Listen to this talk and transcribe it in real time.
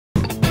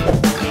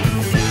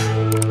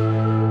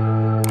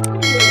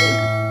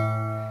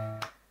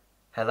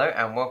Hello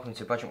and welcome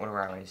to Bagnall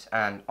Shunter,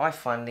 and I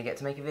finally get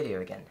to make a video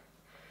again.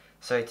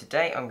 So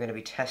today I'm going to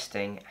be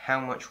testing how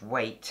much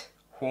weight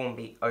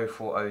Hornby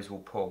 040s will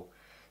pull.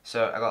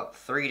 So I've got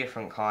three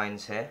different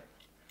kinds here.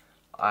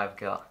 I've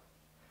got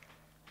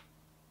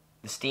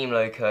the steam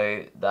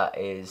loco that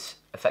is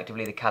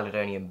effectively the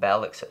Caledonian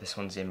bell, except this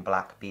one's in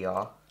black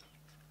BR.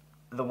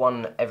 The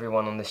one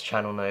everyone on this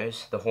channel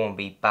knows, the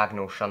Hornby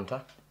Bagnall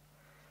Shunter.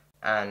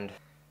 And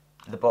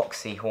the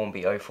boxy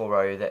Hornby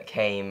 040 that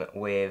came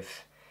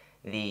with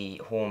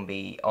the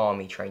Hornby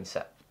Army train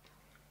set.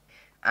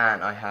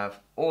 And I have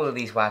all of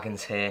these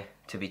wagons here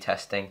to be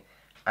testing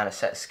and a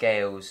set of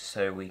scales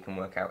so we can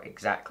work out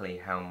exactly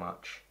how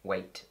much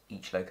weight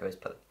each loco is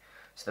pulling.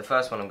 So the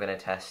first one I'm going to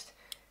test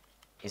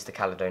is the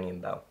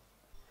Caledonian bell.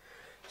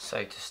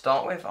 So to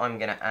start with, I'm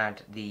going to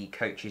add the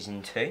coaches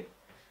in two.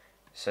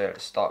 So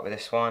let's start with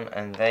this one,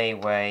 and they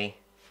weigh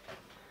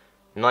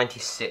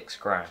 96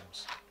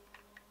 grams.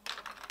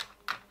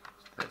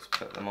 Let's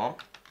put them on.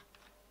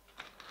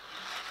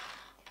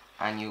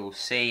 And you'll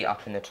see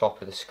up in the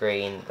top of the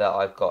screen that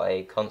I've got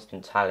a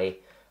constant tally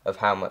of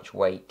how much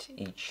weight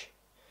each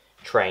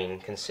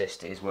train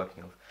is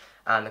working with.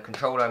 And the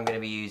controller I'm going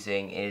to be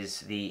using is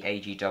the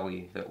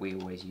AGW that we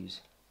always use.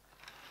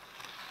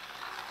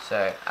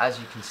 So as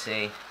you can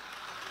see,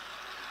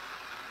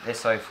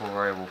 this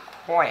 040 will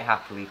quite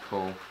happily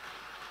pull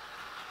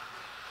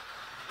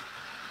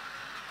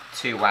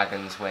two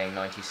wagons weighing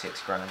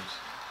 96 grams.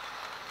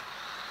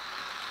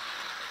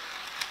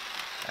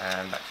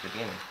 And back to the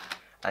beginning.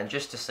 And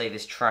just to say,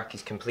 this track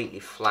is completely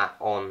flat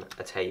on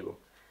a table.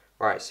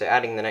 Right, so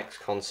adding the next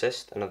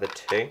consist, another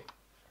two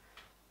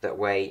that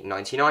weigh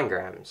 99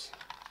 grams.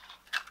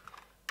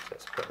 So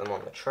let's put them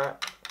on the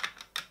track.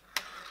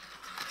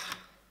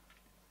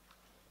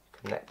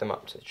 Connect them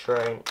up to the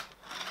train.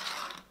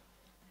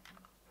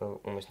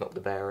 Oh, almost knocked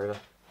the bear over.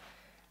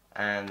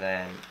 And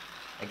then,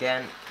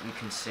 again, you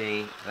can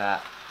see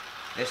that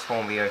this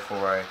Hornby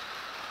 040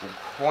 will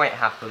quite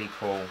happily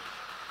pull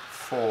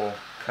four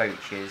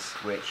coaches,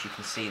 which you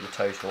can see the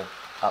total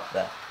up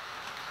there.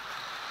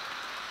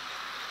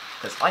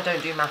 Because I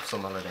don't do maths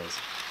on holidays.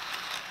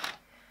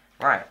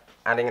 Right,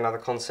 adding another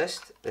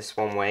consist. This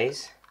one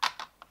weighs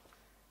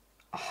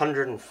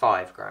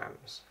 105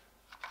 grams.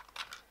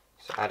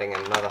 So adding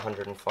another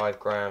 105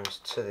 grams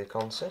to the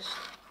consist.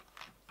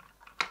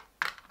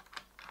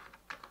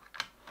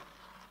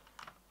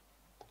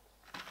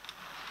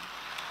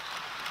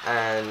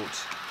 And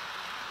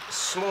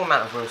small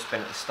amount of wheel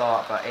spin at the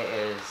start, but it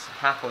is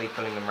happily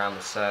pulling them around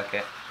the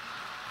circuit.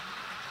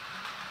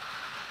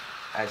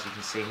 As you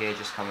can see here,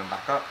 just coming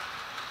back up,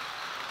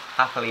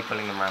 happily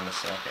pulling them around the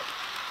circuit.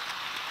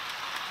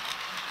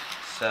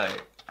 So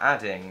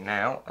adding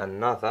now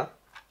another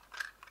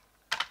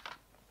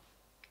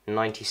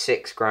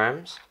 96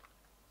 grams.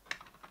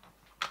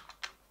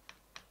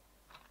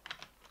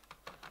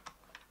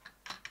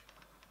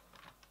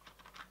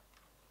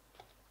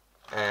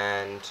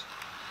 And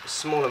a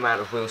small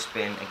amount of wheel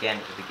spin again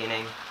at the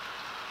beginning,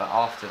 but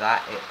after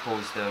that it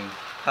pulls them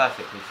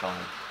perfectly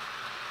fine.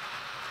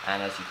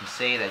 And as you can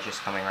see, they're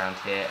just coming around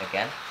here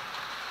again.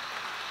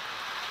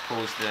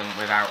 Pulls them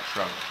without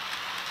trouble.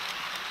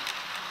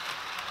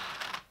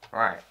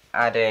 Right,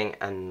 adding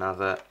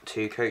another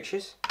two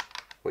coaches,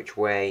 which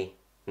weigh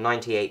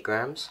 98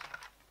 grams.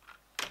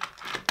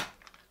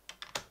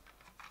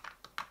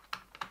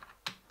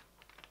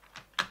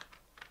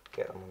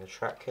 Get them on the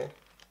track here.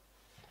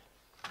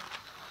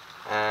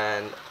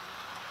 And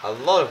a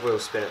lot of wheel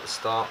spin at the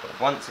start, but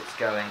once it's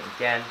going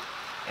again,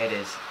 it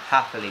is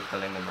happily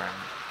pulling them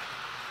around,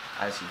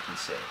 as you can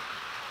see.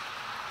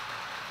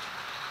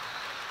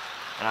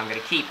 And I'm going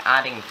to keep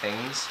adding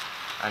things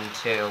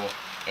until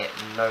it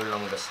no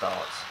longer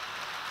starts.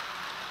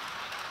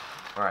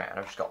 Right, and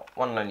I've just got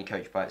one lonely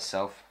coach by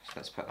itself, so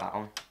let's put that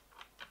on.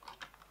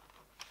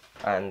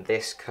 And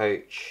this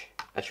coach,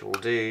 actually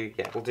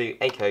we'll do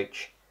a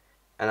coach,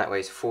 and that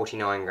weighs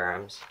 49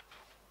 grams.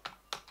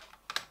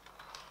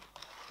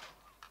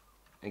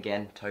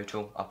 Again,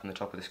 total up on the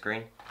top of the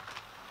screen.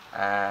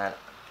 And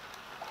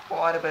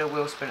quite a bit of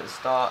wheel spin at the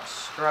start,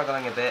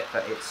 struggling a bit,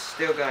 but it's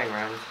still going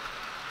round.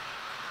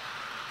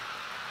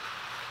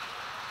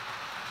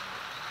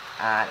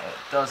 And it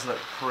does look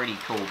pretty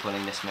cool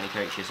pulling this many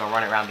coaches. I'll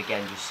run it around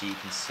again just so you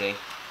can see.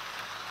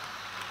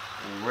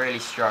 Really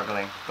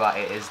struggling, but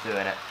it is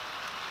doing it.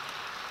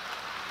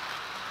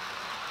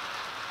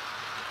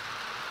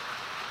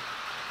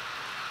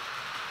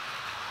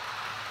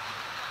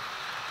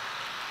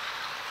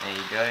 There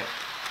you go.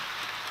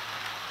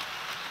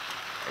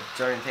 I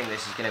don't think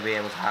this is going to be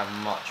able to have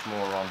much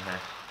more on here.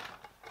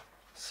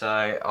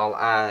 So I'll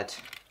add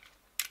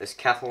this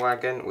cattle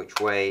wagon, which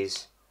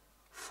weighs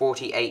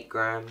 48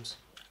 grams.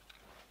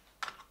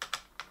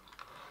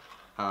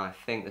 I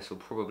think this will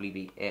probably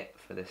be it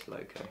for this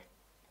loco.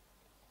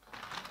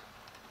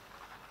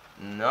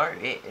 No,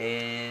 it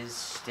is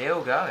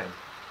still going.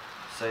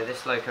 So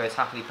this loco is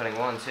happily pulling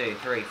 1, 2,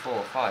 3,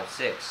 4, 5,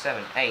 6,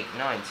 7, 8,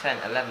 9, 10,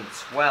 11,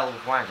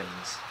 12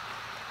 wagons.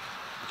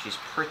 which is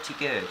pretty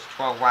good.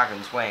 12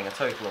 wagons weighing a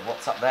total of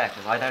what's up there,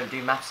 because I don't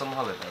do maths on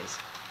holidays.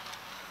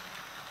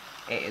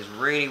 It is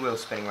really wheel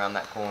spinning around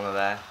that corner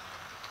there.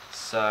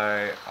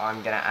 So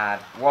I'm going to add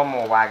one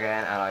more wagon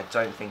and I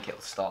don't think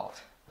it'll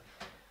start.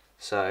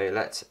 So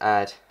let's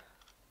add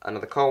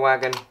another coal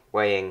wagon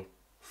weighing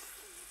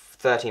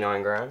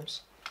 39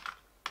 grams.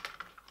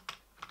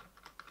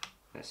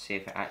 Let's see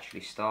if it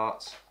actually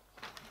starts.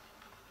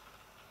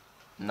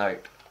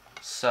 Nope.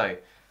 So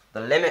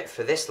the limit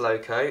for this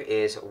loco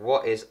is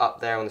what is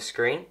up there on the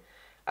screen,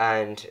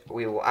 and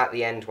we will, at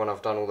the end when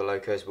I've done all the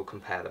locos, we'll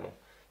compare them all.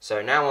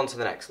 So now on to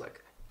the next loco.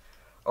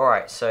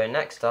 Alright, so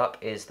next up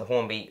is the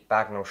Hornby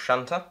Bagnall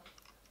Shunter,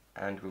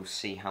 and we'll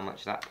see how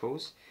much that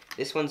pulls.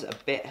 This one's a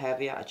bit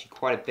heavier, actually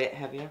quite a bit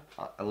heavier,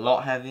 a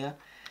lot heavier,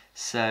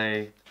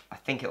 so I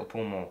think it'll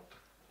pull more.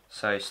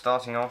 So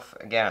starting off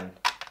again,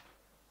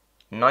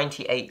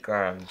 98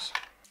 grams.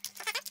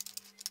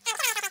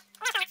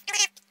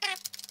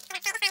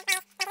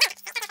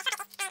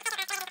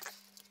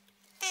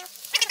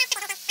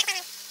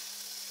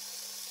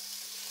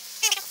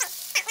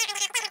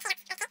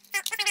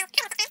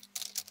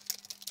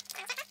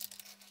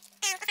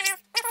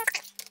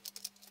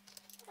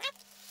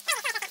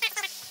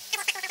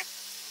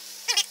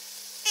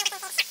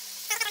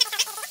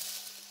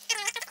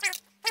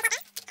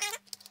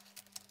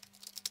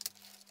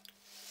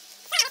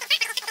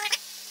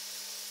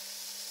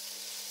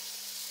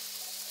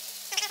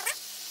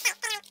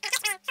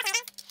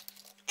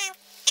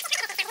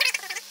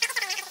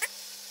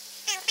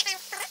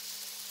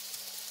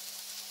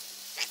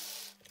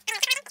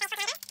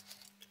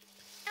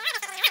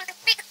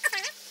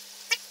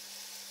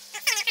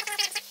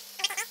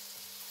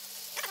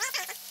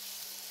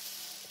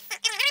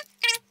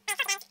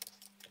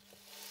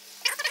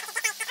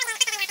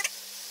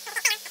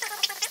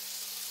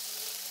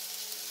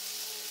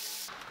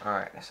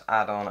 Alright, let's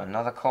add on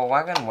another coal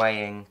wagon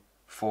weighing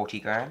 40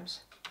 grams.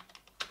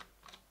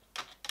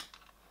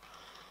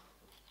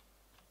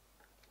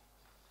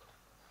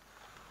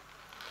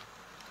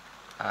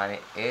 And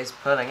it is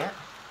pulling it.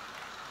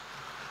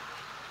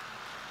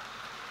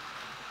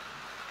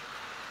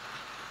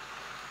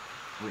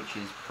 Which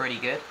is pretty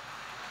good.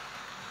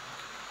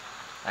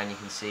 And you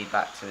can see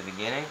back to the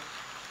beginning.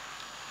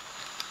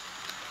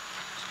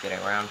 Just get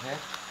it around here.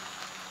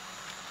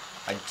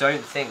 I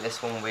don't think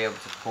this one will be able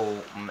to pull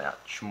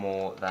much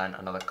more than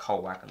another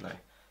coal wagon though.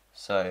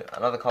 So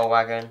another coal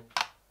wagon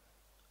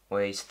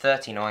weighs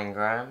 39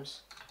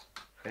 grams.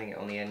 Putting it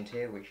on the end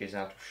here, which is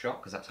out of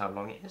shot because that's how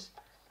long it is.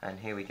 And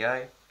here we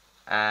go.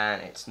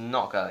 And it's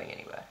not going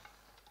anywhere.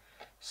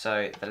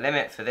 So the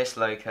limit for this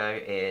loco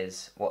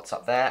is what's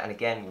up there, and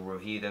again we'll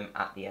review them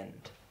at the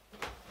end.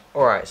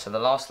 Alright, so the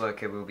last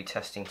loco we'll be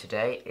testing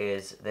today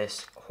is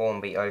this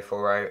Hornby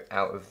 040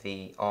 out of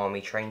the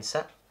Army train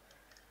set.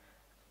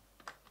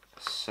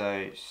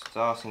 So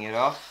starting it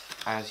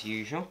off as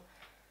usual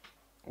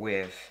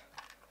with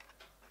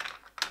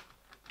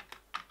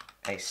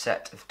a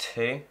set of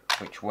 2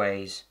 which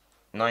weighs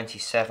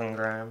 97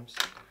 grams,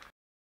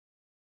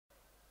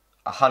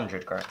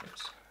 100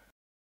 grams.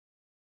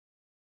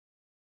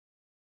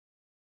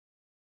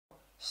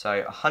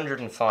 So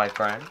 105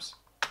 grams,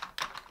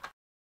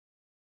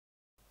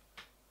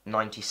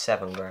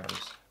 97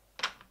 grams.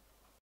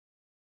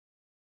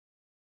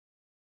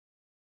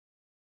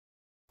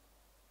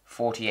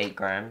 48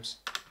 grams,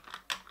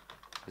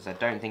 because I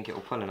don't think it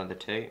will pull another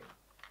 2,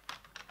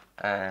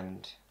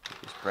 and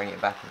just bring it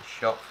back in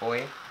shot for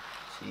you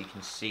so you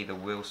can see the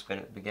wheel spin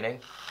at the beginning.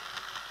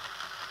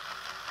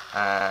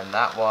 And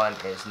that one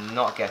is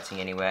not getting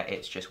anywhere,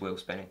 it's just wheel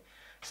spinning.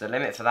 So the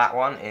limit for that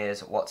one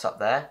is what's up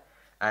there,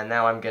 and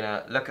now I'm going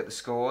to look at the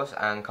scores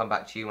and come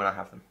back to you when I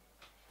have them.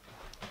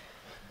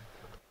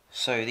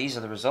 So these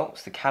are the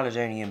results. The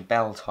Caledonian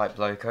Bell type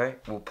loco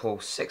will pull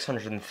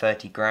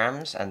 630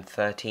 grams and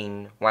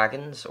 13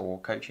 wagons or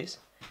coaches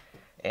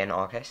in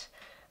our case.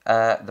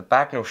 The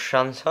Bagnall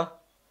Shunter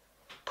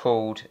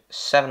pulled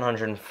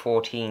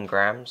 714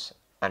 grams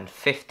and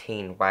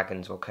 15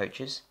 wagons or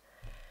coaches.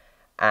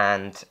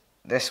 And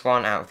this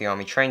one out of the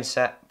Army train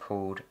set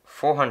pulled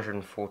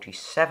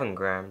 447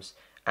 grams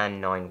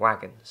and 9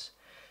 wagons.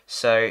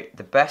 So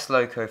the best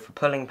loco for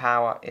pulling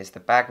power is the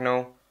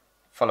Bagnall,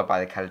 followed by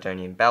the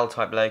Caledonian Bell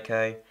type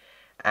loco,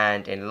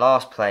 and in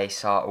last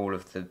place are all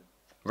of the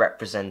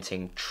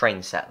representing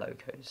train set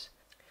locos.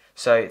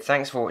 So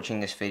thanks for watching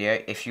this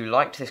video. If you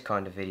liked this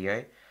kind of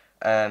video,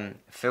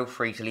 feel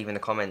free to leave in the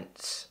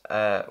comments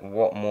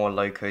what more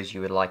locos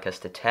you would like us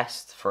to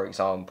test. For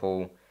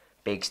example,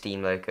 big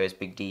steam locos,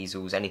 big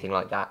diesels, anything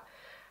like that.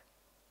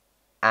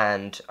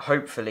 And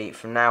hopefully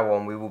from now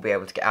on we will be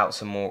able to get out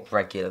some more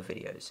regular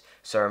videos.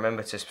 So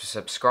remember to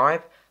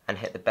subscribe and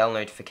hit the bell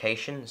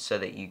notification so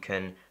that you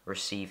can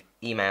receive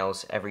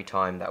emails every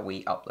time that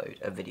we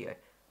upload a video.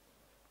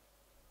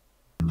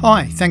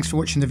 Hi, thanks for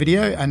watching the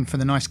video and for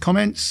the nice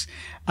comments.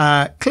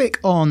 Click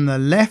on the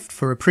left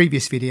for a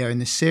previous video in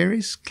this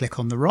series, click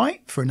on the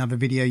right for another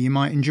video you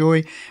might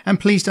enjoy, and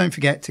please don't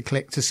forget to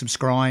click to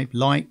subscribe,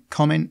 like,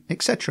 comment,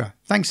 etc.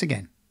 Thanks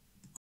again.